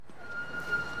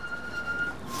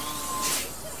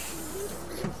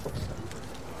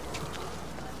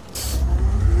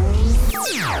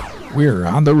We're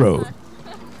on the road.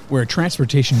 Where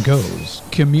transportation goes,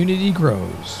 community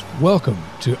grows. Welcome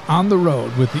to On the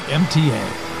Road with the MTA.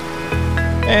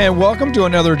 And welcome to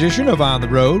another edition of On the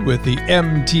Road with the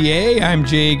MTA. I'm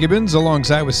Jay Gibbons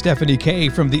alongside with Stephanie Kay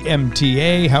from the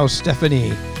MTA. How's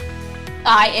Stephanie?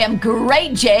 I am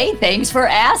great, Jay. Thanks for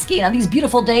asking. On these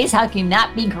beautiful days, how can you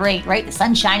not be great, right? The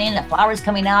sun's shining, the flowers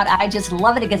coming out. I just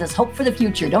love it. It gives us hope for the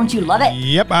future. Don't you love it?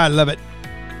 Yep, I love it.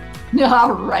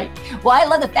 All right. Well, I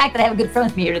love the fact that I have a good friend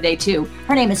with me here today, too.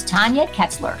 Her name is Tanya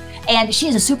Ketzler, and she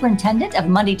is a superintendent of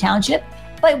Mundy Township.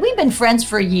 But we've been friends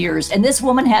for years, and this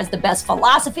woman has the best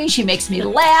philosophy. She makes me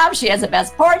laugh. She has the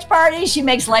best porch parties. She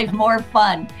makes life more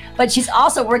fun. But she's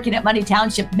also working at Mundy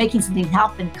Township, making something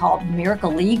happen called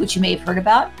Miracle League, which you may have heard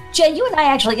about. Jay, you and I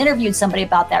actually interviewed somebody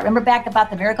about that. Remember back about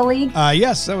the Miracle League?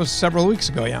 Yes, that was several weeks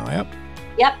ago. Yeah,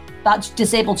 Yep. About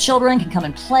disabled children can come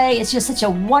and play. It's just such a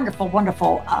wonderful,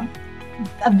 wonderful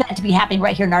event to be happening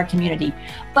right here in our community.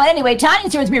 But anyway,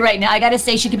 Tanya's here with me right now. I got to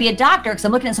say she could be a doctor because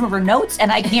I'm looking at some of her notes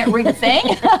and I can't read a thing.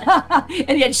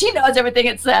 And yet she knows everything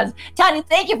it says. Tanya,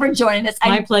 thank you for joining us.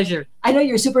 My pleasure. I know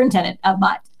you're superintendent of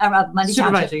Mundy Supervisor,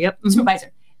 Township. Yep. Mm-hmm.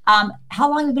 Supervisor. How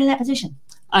long have you been in that position?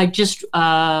 I just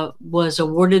was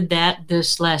awarded that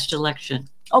this last election.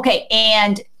 Okay,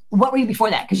 and what were you before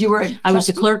that? Because you were I was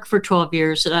a clerk for 12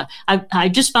 years. And I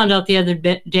just found out the other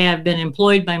day I've been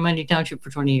employed by Mundy Township for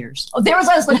 20 years. Oh, there was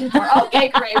what I was looking for. Okay,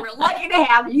 great. We're lucky to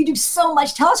have you. You do so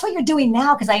much. Tell us what you're doing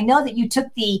now, because I know that you took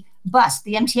the bus,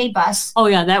 the MTA bus. Oh,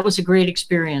 yeah, that was a great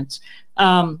experience.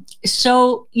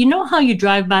 So you know how you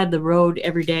drive by the road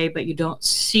every day, but you don't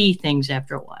see things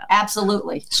after a while?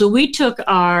 Absolutely. So we took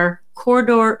our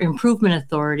Corridor Improvement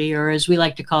Authority, or as we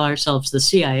like to call ourselves, the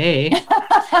CIA,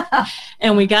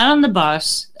 and we got on the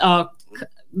bus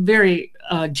very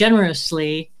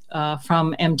generously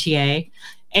from MTA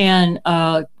and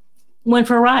went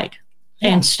for a ride.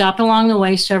 And stopped along the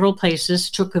way several places,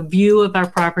 took a view of our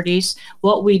properties,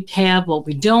 what we have, what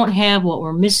we don't have, what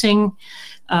we're missing.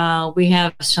 We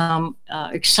have some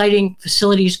exciting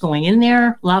facilities going in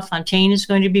there. La Fontaine is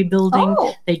going to be building.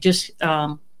 Oh. They just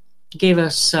gave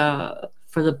us,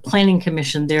 for the Planning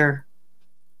Commission, their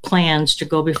plans to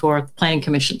go before the Planning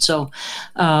Commission. So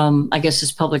I guess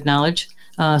it's public knowledge.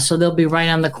 So they'll be right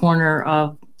on the corner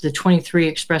of the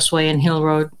 23 Expressway and Hill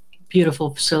Road.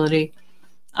 Beautiful facility.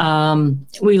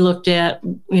 We looked at,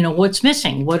 what's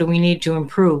missing? What do we need to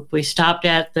improve? We stopped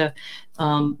at the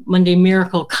Mundy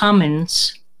Miracle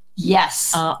Commons.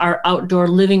 Yes. Our outdoor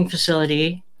living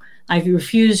facility. I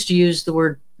refuse to use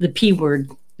the P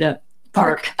word, the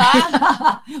park.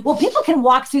 Well, people can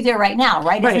walk through there right now,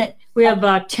 right? Right. Isn't it? We have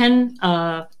about 10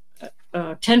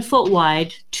 foot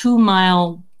wide, 2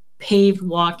 mile paved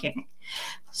walking.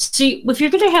 See, if you're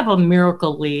going to have a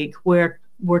Miracle League where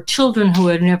children who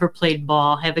have never played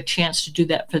ball have a chance to do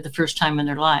that for the first time in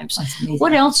their lives,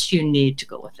 what else do you need to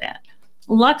go with that?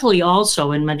 Luckily,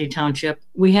 also in Mundy Township,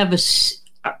 we have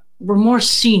we're more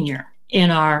senior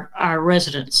in our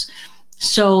residents.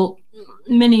 So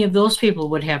many of those people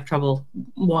would have trouble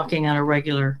walking on a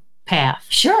regular path.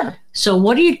 Sure. So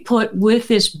what do you put with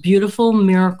this beautiful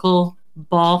Miracle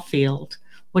ball field?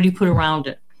 What do you put around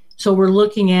it? So we're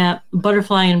looking at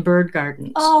butterfly and bird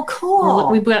gardens. Oh, cool.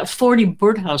 We've got 40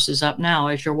 birdhouses up now.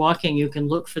 As you're walking, you can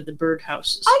look for the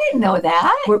birdhouses. I didn't know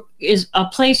that. Is a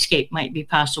playscape might be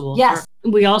possible. Yes.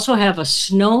 We also have a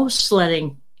snow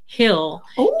sledding hill.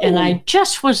 Ooh. And I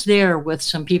just was there with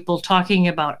some people talking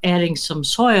about adding some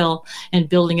soil and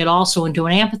building it also into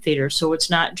an amphitheater. So it's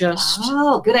not just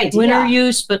good idea. winter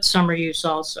use, but summer use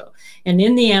also. And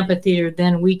in the amphitheater,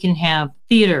 then we can have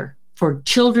theater for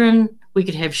children. We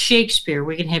could have Shakespeare.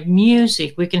 We can have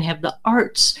music. We can have the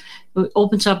arts. It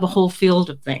opens up a whole field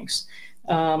of things.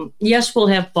 Yes, we'll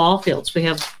have ball fields.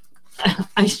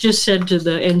 I just said to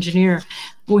the engineer,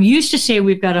 we used to say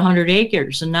we've got 100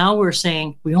 acres, and now we're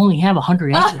saying we only have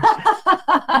 100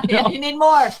 acres. You need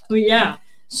more. Yeah.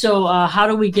 So how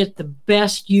do we get the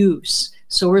best use?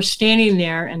 So we're standing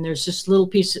there, and there's this little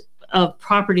piece of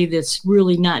property that's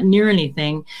really not near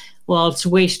anything. Well, it's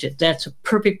wasted. That's a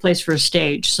perfect place for a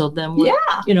stage. So then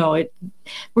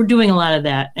we're doing a lot of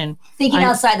that. And thinking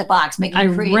outside the box, making I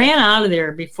creative. ran out of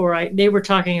there before they were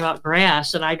talking about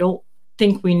grass, and I don't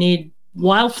think we need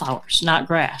wildflowers, not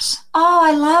grass. Oh,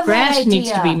 I love grass that idea.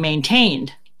 Needs to be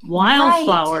maintained.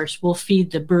 Wildflowers will feed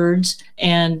the birds,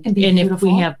 and if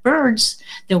we have birds,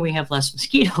 then we have less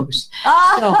mosquitoes. You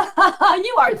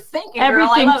are thinking,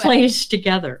 everything girl. plays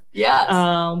together. Yes.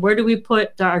 Where do we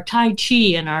put our Tai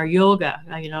Chi and our yoga?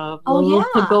 A little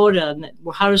pagoda. And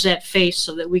how does that face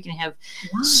so that we can have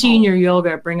senior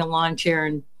yoga? Bring a lawn chair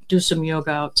and do some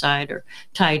yoga outside, or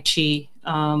Tai Chi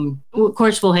Of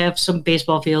course, we'll have some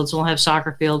baseball fields, we'll have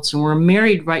soccer fields, and we're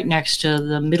married right next to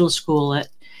the middle school at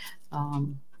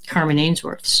Carmen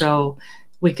Ainsworth. So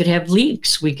we could have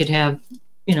leagues, we could have,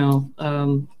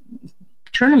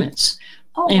 tournaments.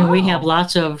 Oh, and wow. we have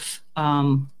lots of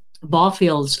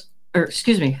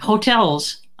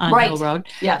hotels on Right. Hill Road.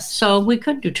 Yes. So we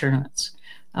could do tournaments.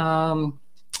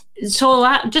 So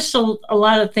a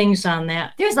lot of things on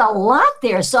that. There's a lot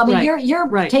there. So I mean, Right.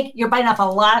 you're biting off a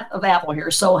lot of apple here.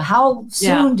 So how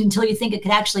Yeah. soon until you think it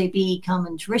could actually become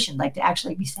in fruition, like to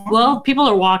actually be happening? Well, people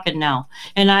are walking now,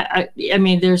 and I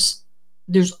mean, there's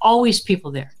always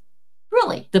people there.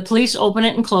 Really? The police open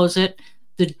it and close it.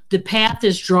 The path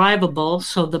is drivable,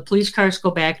 so the police cars go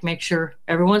back, make sure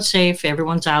everyone's safe,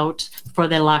 everyone's out before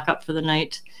they lock up for the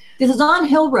night. This is on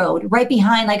Hill Road, right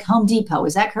behind like Home Depot.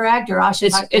 Is that correct? Or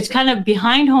It's kind of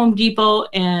behind Home Depot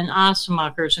and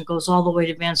Osmacher's and goes all the way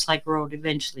to Vance Lake Road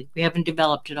eventually. We haven't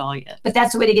developed it all yet. But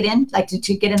that's the way to get in, like to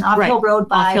get in off Right. Hill Road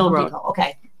by Off Hill Home Road. Depot.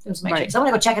 Okay. Just make sure. Right. So I'm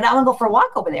gonna go check it out. I'm gonna go for a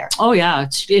walk over there. Oh yeah,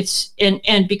 it's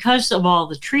and because of all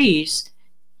the trees,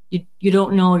 you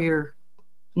don't know you're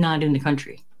not in the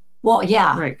country. Well,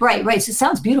 yeah. Right. So it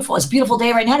sounds beautiful. It's a beautiful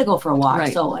day right now to go for a walk.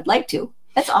 Right. So I'd like to.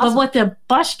 That's But awesome. what the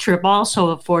bus trip also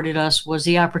afforded us was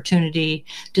the opportunity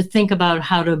to think about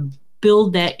how to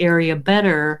build that area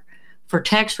better for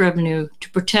tax revenue to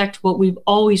protect what we've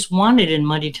always wanted in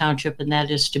Mundy Township, and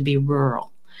that is to be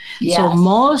rural. Yes. So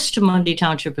most of Mundy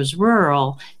Township is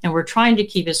rural, and we're trying to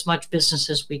keep as much business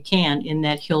as we can in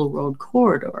that Hill Road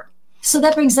corridor. So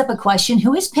that brings up a question.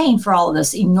 Who is paying for all of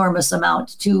this enormous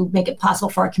amount to make it possible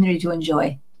for our community to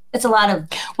enjoy? It's a lot of,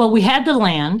 Well, we had the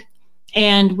land,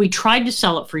 and we tried to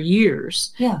sell it for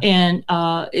years, yeah. and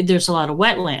there's a lot of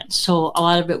wetlands, so a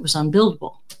lot of it was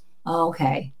unbuildable.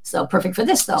 Okay. So perfect for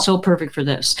this though. So perfect for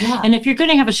this. Yeah. And if you're going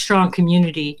to have a strong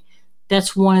community,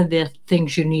 that's one of the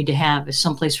things you need to have is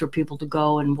someplace for people to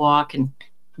go and walk and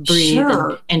breathe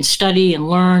Sure. and study and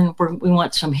learn. We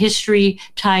want some history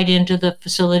tied into the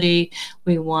facility.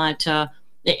 We want,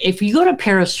 if you go to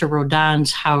Paris to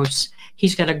Rodin's house,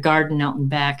 he's got a garden out in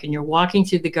back, and you're walking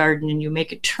through the garden and you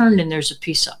make a turn and there's a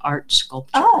piece of art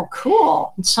sculpture. Oh,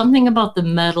 cool. And something about the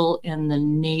metal and the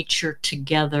nature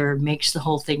together makes the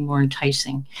whole thing more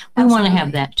enticing. We want to have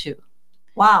Absolutely. that too.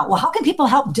 Wow. Well, how can people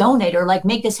help donate or like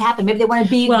make this happen? Maybe they want to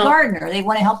be Well- a gardener. They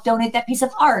want to help donate that piece of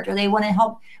art, or they want to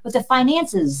help with the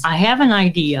finances. I have an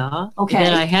idea Okay.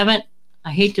 that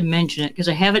I hate to mention it because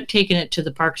I haven't taken it to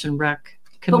the Parks and Rec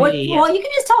But what, committee yet. well, you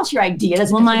can just tell us your idea. It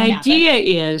doesn't Well, have my to happen. idea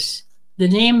is the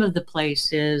name of the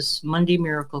place is Mundy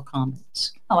Miracle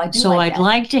Commons. Oh, I do So like I'd that.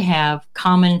 like to have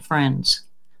common friends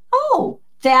Oh,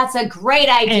 that's a great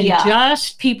and idea.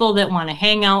 just people that want to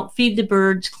hang out, feed the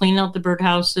birds, clean out the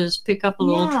birdhouses, pick up a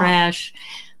little Yeah. trash,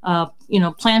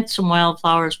 plant some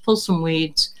wildflowers, pull some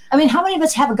weeds. I mean, how many of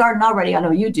us have a garden already? I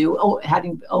know you do. Oh,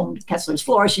 having owned Kessler's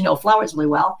Florist, you know flowers really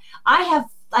well. I have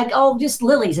just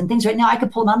lilies and things right now. I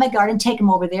could pull them out of my garden, take them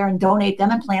over there and donate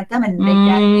them and plant them and make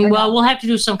that. Well, we'll have to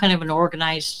do some kind of an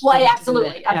organized. Well, thing to do absolutely.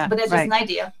 that. Yeah, But that's right. just an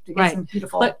idea to get Right. some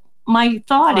beautiful. But my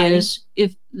thought Variety. is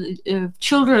if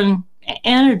children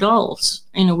and adults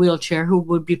in a wheelchair who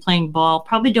would be playing ball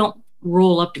probably don't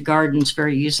roll up to gardens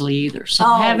very easily either. So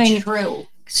True.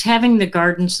 having the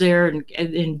gardens there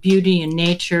and beauty and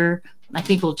nature, I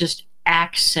think will just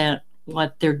accent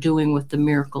what they're doing with the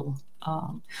miracle.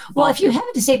 Well, if you have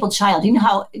a disabled child, you know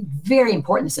how very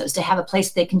important this is to have a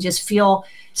place they can just feel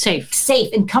safe.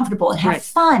 safe and comfortable and have Right.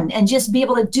 fun and just be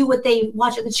able to do what they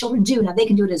watch other children do. Now they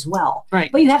can do it as well.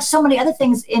 Right. But you have so many other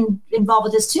things involved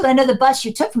with this too. I know the bus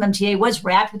you took from MTA was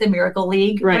wrapped with the Miracle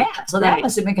League Right. wrap, so that Right.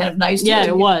 must have been kind of nice. Yeah, too.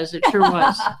 it was. It sure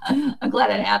was. I'm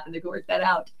glad it happened to work that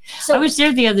out. So I was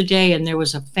there the other day, and there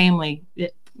was a family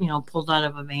that pulled out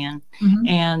of a van, Mhm.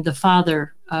 and the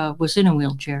father was in a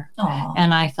wheelchair. Aw.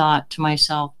 And I thought to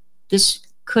myself, this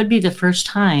could be the first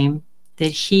time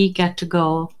that he got to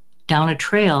go down a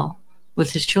trail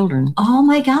with his children. Oh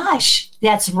my gosh,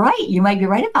 that's right. You might be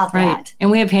right about Right. that. And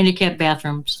we have handicapped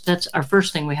bathrooms. That's our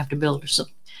first thing we have to build, are some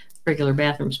regular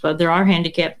bathrooms. But there are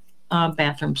handicapped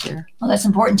bathrooms there. Well, that's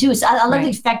important too. So I love Right.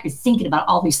 the fact you're thinking about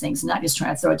all these things and not just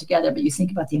trying to throw it together, but you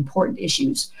think about the important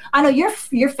issues. I know your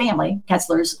family,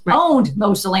 Ketzler's, Right. owned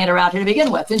most of the land around here to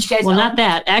begin with. Didn't you guys? Well, own- not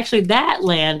that. Actually, that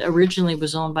land originally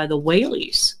was owned by the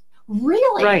Whaleys.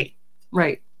 really.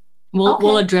 Right. We'll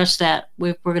Okay. address that.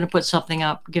 We're going to put something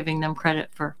up giving them credit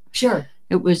for. Sure.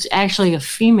 It was actually a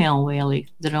female Whaley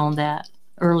that owned that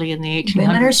early in the 1800s.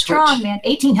 Women are strong, which- man.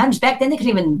 1800s back then they couldn't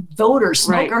even vote or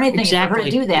smoke Right, or anything for her to exactly,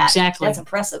 do that. exactly. That's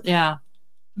impressive. Yeah.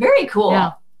 Very cool.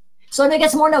 Yeah. So I got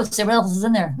some more notes. Everyone else is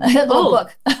in there. A little Oh.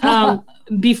 book.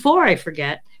 Before I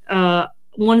forget,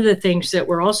 one of the things that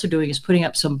we're also doing is putting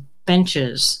up some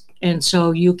benches. And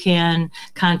so you can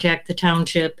contact the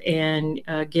township and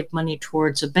give money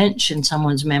towards a bench in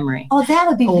someone's memory. Oh, that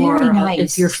would be very nice.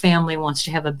 If your family wants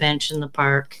to have a bench in the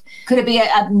park. Could it be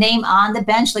a name on the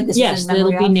bench? Like this? Yes,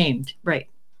 it'll be named. Right.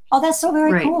 Oh, that's so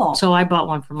very cool. So I bought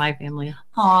one for my family.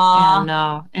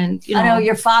 Aww. And I know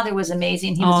your father was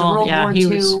amazing. He was a World War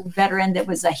II veteran that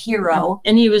was a hero.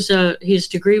 And he was his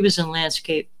degree was in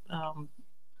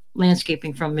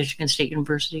landscaping from Michigan State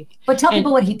University. But tell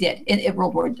people what he did in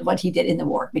World War, what he did in the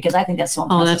war, because I think that's so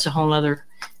impressive. Oh, that's a whole other.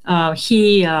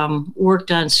 He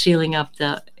worked on sealing up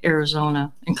the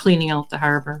Arizona and cleaning out the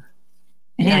harbor.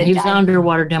 And he was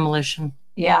underwater demolition.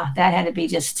 Yeah, that had to be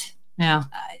just. Yeah.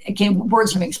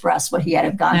 Words from express what he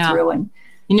had gone through. And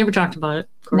he never talked about it.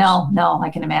 Of course. No, I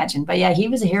can imagine. But yeah, he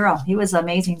was a hero. He was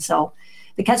amazing. So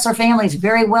the Ketzler family is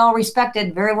very well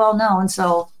respected, very well known.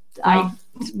 So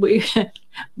we get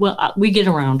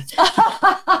around.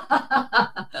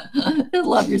 I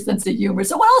love your sense of humor.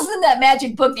 So what else is in that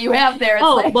magic book that you have there?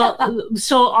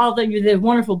 So all the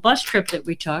wonderful bus trip that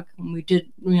we took, and we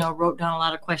did, wrote down a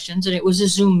lot of questions, and it was a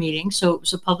Zoom meeting. So it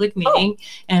was a public meeting,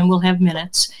 and we'll have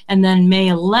minutes. And then May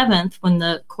 11th, when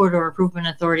the Corridor Improvement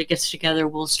Authority gets together,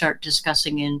 we'll start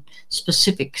discussing in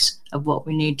specifics of what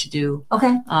we need to do.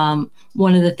 Okay.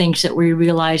 One of the things that we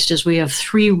realized is we have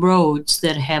 3 roads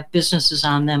that have businesses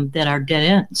on them that are dead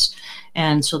ends.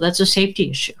 And so that's a safety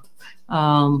issue.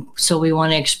 So we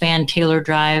want to expand Taylor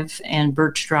Drive and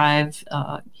Birch Drive,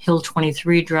 Hill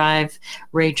 23 Drive,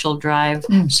 Rachel Drive,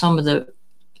 some of the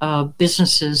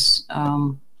businesses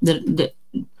that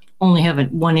only have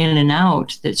one in and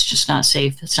out that's just not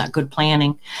safe. That's not good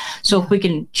planning. So if we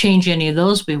can change any of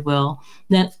those, we will.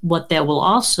 Then what that will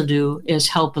also do is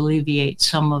help alleviate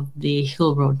some of the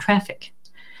Hill Road traffic.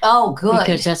 Oh, good.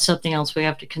 Because that's something else we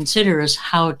have to consider is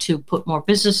how to put more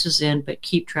businesses in, but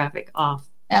keep traffic off.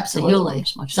 Absolutely.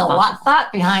 So a lot of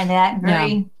thought behind that.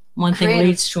 Very one creative. thing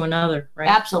leads to another, right?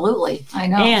 Absolutely. I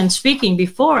know. And speaking,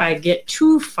 before I get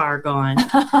too far gone,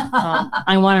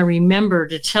 I want to remember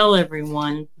to tell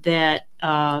everyone that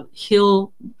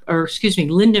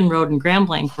Linden Road and Grand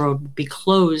Blanc Road will be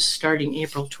closed starting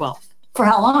April 12th. For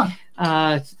how long?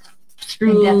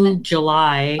 Through Indefinite.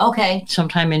 July. Okay.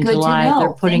 Sometime in July,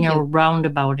 they're putting a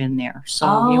roundabout in there.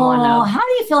 So you want to. How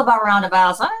do you feel about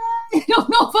roundabouts? I don't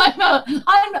know if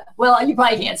I'm. Well, you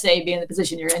probably can't say being in the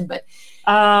position you're in, but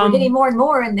we're getting more and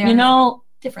more in there.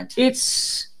 Different.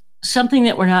 It's something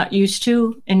that we're not used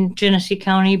to in Genesee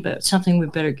County, but something we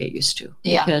better get used to.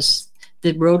 Yeah. Because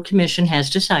the road commission has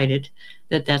decided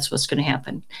that that's what's going to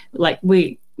happen. Like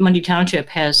Mundy Township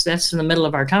that's in the middle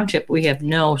of our township. We have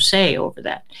no say over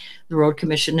that. The road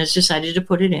commission has decided to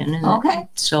put it in. And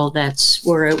so that's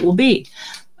where it will be.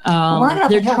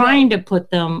 They're trying to put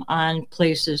them on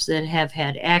places that have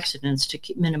had accidents to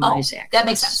minimize accidents. That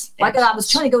makes sense. I was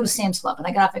trying to go to Sam's Club, and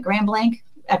I got off at Grand Blanc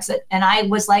exit, and I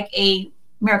was like a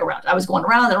merry-go-round. I was going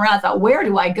around and around. I thought, where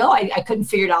do I go? I couldn't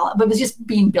figure it all out. But it was just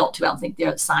being built too. I don't think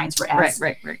the signs were as.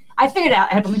 Right. I figured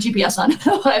out. I had to put my GPS on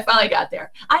when I finally got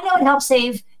there. I know it helps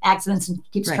save accidents and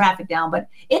keeps traffic down, but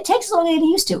it takes a little getting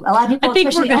used to. A lot of people,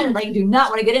 especially do not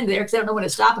want to get into there because they don't know when to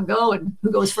stop and go and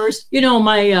who goes first.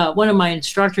 My one of my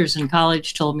instructors in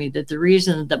college told me that the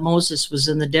reason that Moses was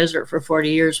in the desert for 40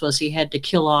 years was he had to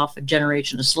kill off a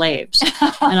generation of slaves.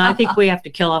 And I think we have to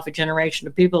kill off a generation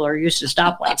of people who are used to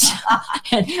stoplights.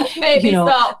 And, Maybe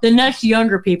so. The next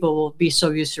younger people will be so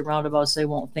used to roundabouts they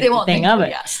won't think anything of it.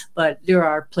 Yes. But there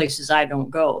are places I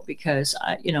don't go because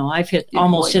I've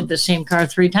almost hit the same car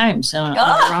 3 times on a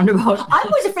roundabout. I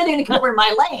was afraid they're going to come over in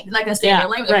my lane. They're not going to stay in their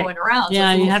lane when they're going around.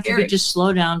 Yeah, so you have to just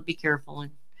slow down, be careful,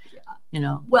 and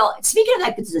Well, speaking of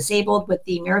that, that's disabled with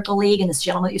the Miracle League and this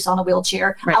gentleman that you saw in a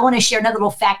wheelchair, I want to share another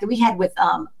little fact that we had with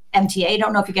MTA. I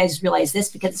don't know if you guys realize this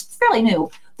because it's fairly new.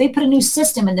 They put a new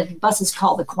system in the buses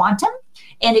called the Quantum,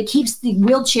 and it keeps the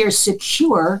wheelchairs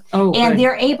secure, and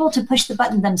they're able to push the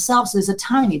button themselves. So there's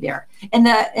autonomy there. In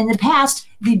the past,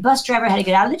 the bus driver had to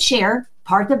get out of the chair,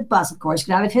 park the bus, of course,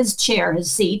 get out of his chair,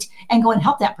 his seat, and go and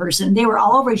help that person. They were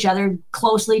all over each other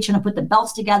closely, trying to put the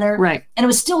belts together. Right. And it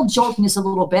was still jolting us a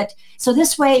little bit. So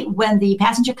this way, when the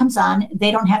passenger comes on,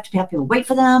 they don't have to have people wait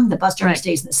for them. The bus driver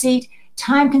stays in the seat.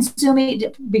 Time consuming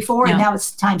before, and now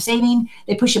it's time saving.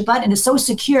 They push a button, and it's so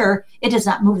secure, it does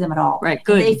not move them at all. Right,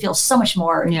 good. They feel so much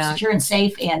more secure and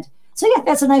safe. And so,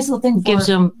 that's a nice little thing. Gives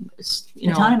them,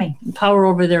 autonomy, power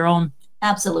over their own.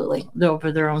 Absolutely.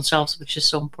 Over their own selves, which is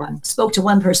so important. I spoke to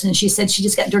one person, and she said she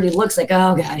just got dirty looks like,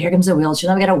 oh, God, here comes a wheelchair.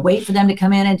 Now we got to wait for them to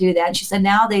come in and do that. And she said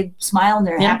now they smile and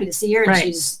they're happy to see her, and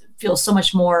she feels so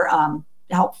much more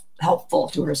helpful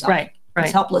to herself. Right. He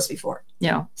was helpless before.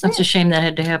 Yeah, that's a shame that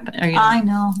had to happen. I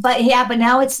know, but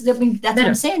now it's that's what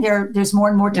I'm saying. There's more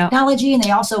and more technology, and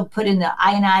they also put in the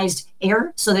ionized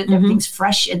air so that everything's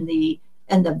fresh in the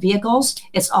vehicles.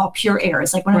 It's all pure air.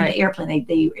 It's like when I'm in the airplane,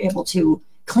 they're able to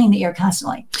clean the air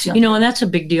constantly. And that's a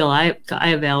big deal. I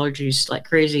have allergies like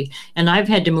crazy, and I've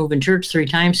had to move in church 3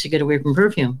 times to get away from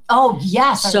perfume. Oh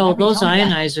yes. So those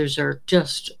ionizers are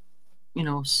just,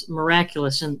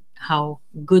 miraculous in how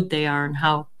good they are and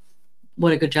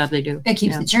what a good job they do. It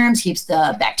keeps the germs, keeps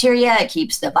the bacteria, it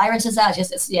keeps the viruses out.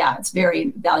 It's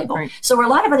very valuable. Right. So where a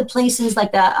lot of other places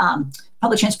like the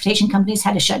public transportation companies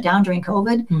had to shut down during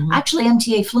COVID, actually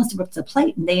MTA flew up to the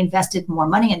plate and they invested more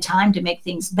money and time to make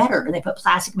things better. And they put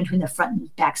plastic between the front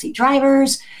and backseat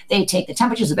drivers. They take the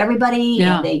temperatures of everybody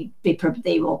and they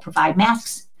will provide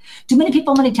masks. Do many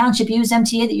people in Money Township use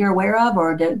MTA that you're aware of,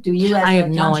 or do you? I have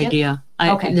no idea.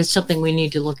 That's something we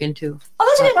need to look into.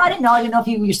 Oh, that's good. I didn't know. I didn't know if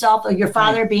you yourself or your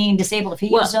father being disabled, if he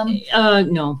used them.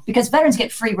 No. Because veterans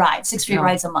get free rides, 6 free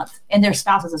rides a month, and their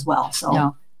spouses as well.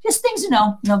 So just things to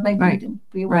know. Maybe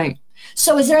be aware. Right.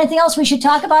 So is there anything else we should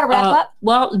talk about or wrap up?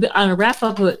 Well, on a wrap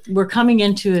up, we're coming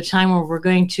into a time where we're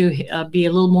going to be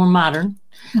a little more modern.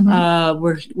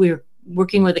 We're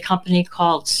working with a company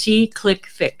called C-Click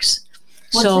Fix.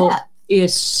 What's that?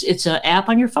 It's an app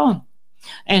on your phone.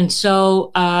 And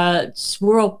so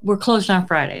we're closed on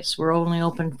Fridays. We're only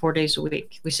open 4 days a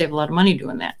week. We save a lot of money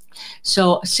doing that.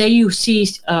 So say you see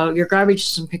your garbage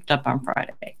isn't picked up on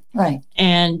Friday. Right.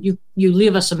 And you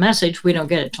leave us a message. We don't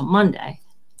get it till Monday.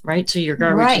 Right. So your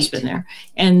garbage has been there.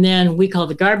 And then we call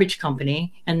the garbage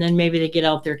company. And then maybe they get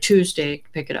out there Tuesday to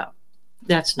pick it up.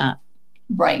 That's not.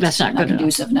 Right. That's not good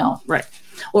conducive, no. Right.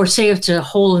 Or say it's a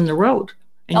hole in the road.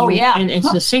 And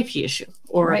it's a safety issue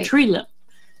or a tree limb.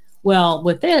 Well,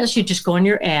 with this, you just go on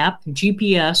your app.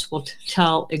 GPS will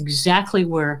tell exactly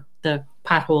where the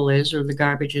pothole is or the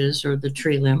garbage is or the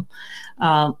tree limb.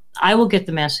 I will get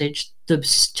the message. The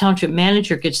township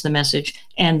manager gets the message,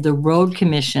 and the road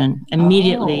commission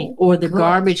immediately or the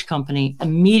garbage company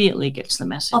immediately gets the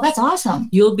message. Oh, that's awesome.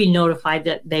 You'll be notified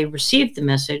that they received the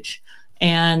message.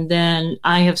 And then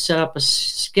I have set up a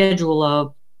schedule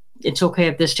of, it's okay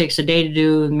if this takes a day to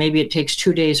do, maybe it takes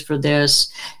 2 days for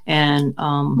this. And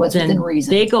then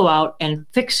they go out and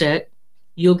fix it.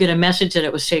 You'll get a message that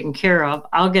it was taken care of.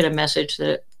 I'll get a message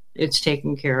that it's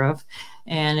taken care of.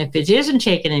 And if it isn't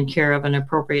taken care of in an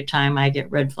appropriate time, I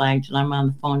get red flagged and I'm on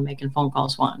the phone making phone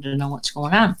calls wanting to know what's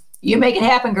going on. You make it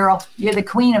happen, girl. You're the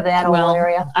queen of that whole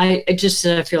area. I just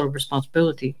feel a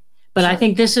responsibility. But I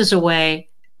think this is a way.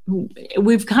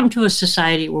 We've come to a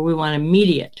society where we want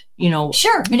immediate,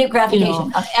 immediate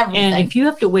gratification of everything. And if you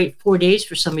have to wait 4 days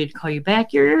for somebody to call you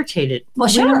back, you're irritated. Well,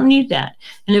 sure. We don't need that.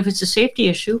 And if it's a safety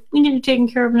issue, we need it taken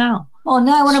care of now. Well,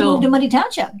 now I want to move to Money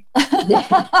Township.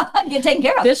 Get taken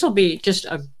care of. This will be just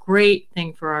a great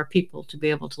thing for our people to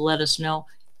be able to let us know.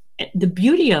 The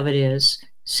beauty of it is,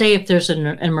 say if there's an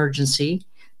emergency,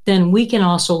 then we can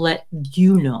also let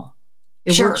you know.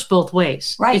 It works both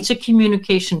ways. Right. It's a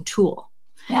communication tool.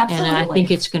 Absolutely. And I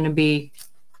think it's going to be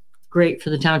great for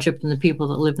the township and the people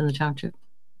that live in the township.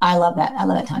 I love that.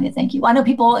 Tanya. Thank you. I know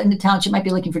people in the township might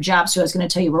be looking for jobs, so I was going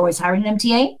to tell you we're always hiring an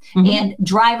MTA and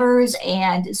drivers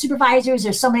and supervisors.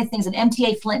 There's so many things at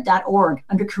mtaflint.org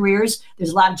under careers.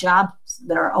 There's a lot of jobs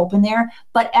that are open there.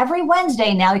 But every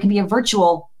Wednesday now, it can be a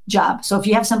virtual job. So if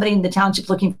you have somebody in the township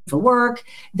looking for work,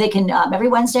 they can every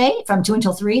Wednesday from 2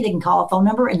 until 3, they can call a phone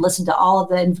number and listen to all of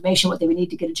the information, what they would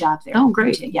need to get a job there. Oh,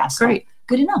 great. Yeah, so great.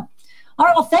 Good to know. All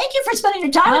right. Well, thank you for spending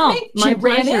your time with me. My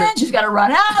pleasure. She's got to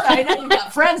run out. I know you've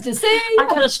got friends to see. I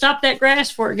got to stop that grass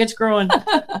before it gets growing. So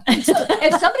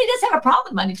if somebody does have a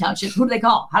problem in Money Township, who do they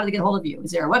call? How do they get a hold of you?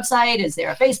 Is there a website? Is there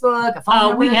a Facebook? A phone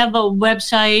number? We have a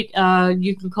website.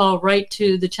 You can call right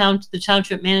to the town. The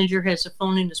township manager has a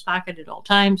phone in his pocket at all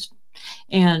times.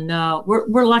 And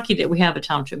we're lucky that we have a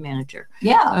township manager.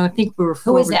 Yeah. I think we were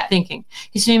forward thinking.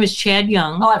 His name is Chad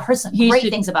Young. Oh, I've heard some great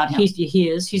things about him. He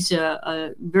is. He's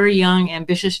a very young,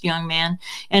 ambitious young man.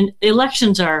 And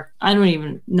elections are, I don't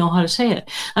even know how to say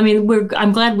it. I mean,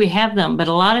 I'm glad we have them. But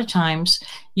a lot of times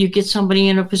you get somebody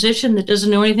in a position that doesn't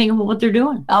know anything about what they're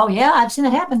doing. Oh, yeah. I've seen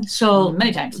that happen. So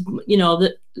many times.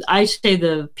 I say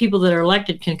the people that are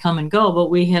elected can come and go, but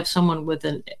we have someone with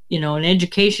an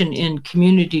education in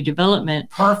community development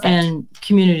and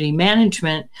community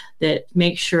management that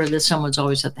makes sure that someone's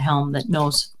always at the helm that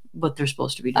knows what they're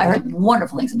supposed to be doing. I heard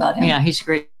wonderful things about him. Yeah, he's a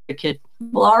great kid.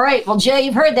 Well, all right. Well, Jay,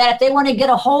 you've heard that. If they want to get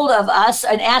a hold of us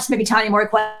and ask maybe Tanya more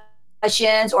questions,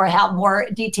 questions or have more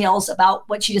details about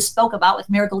what she just spoke about with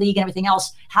Miracle League and everything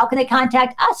else, how can they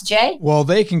contact us, Jay? Well,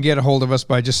 they can get a hold of us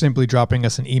by just simply dropping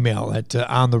us an email at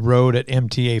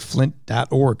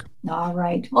ontheroad@mtaflint.org. All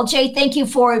right. Well, Jay, thank you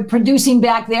for producing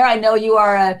back there. I know you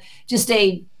are just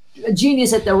a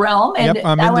genius at the realm. And Yep,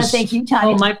 I want to thank you,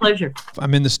 Tanya. Oh, my pleasure.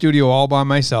 I'm in the studio all by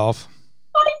myself.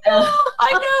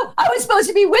 I know. I was supposed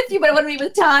to be with you, but I want to be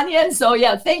with Tanya. And so,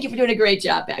 yeah, thank you for doing a great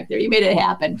job back there. You made it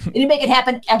happen. And you make it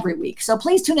happen every week. So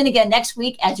please tune in again next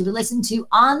week as you listen to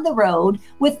On the Road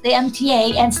with the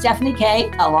MTA and Stephanie K,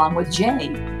 along with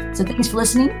Jay. So thanks for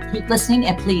listening. Keep listening,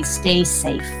 and please stay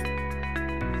safe.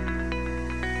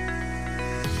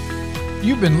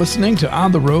 You've been listening to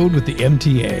On the Road with the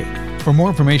MTA. For more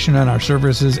information on our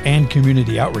services and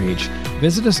community outreach,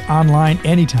 visit us online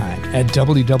anytime at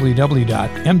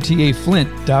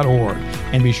www.mtaflint.org,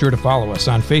 and be sure to follow us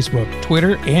on Facebook,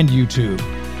 Twitter, and YouTube.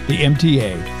 The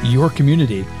MTA, your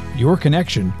community, your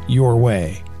connection, your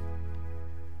way.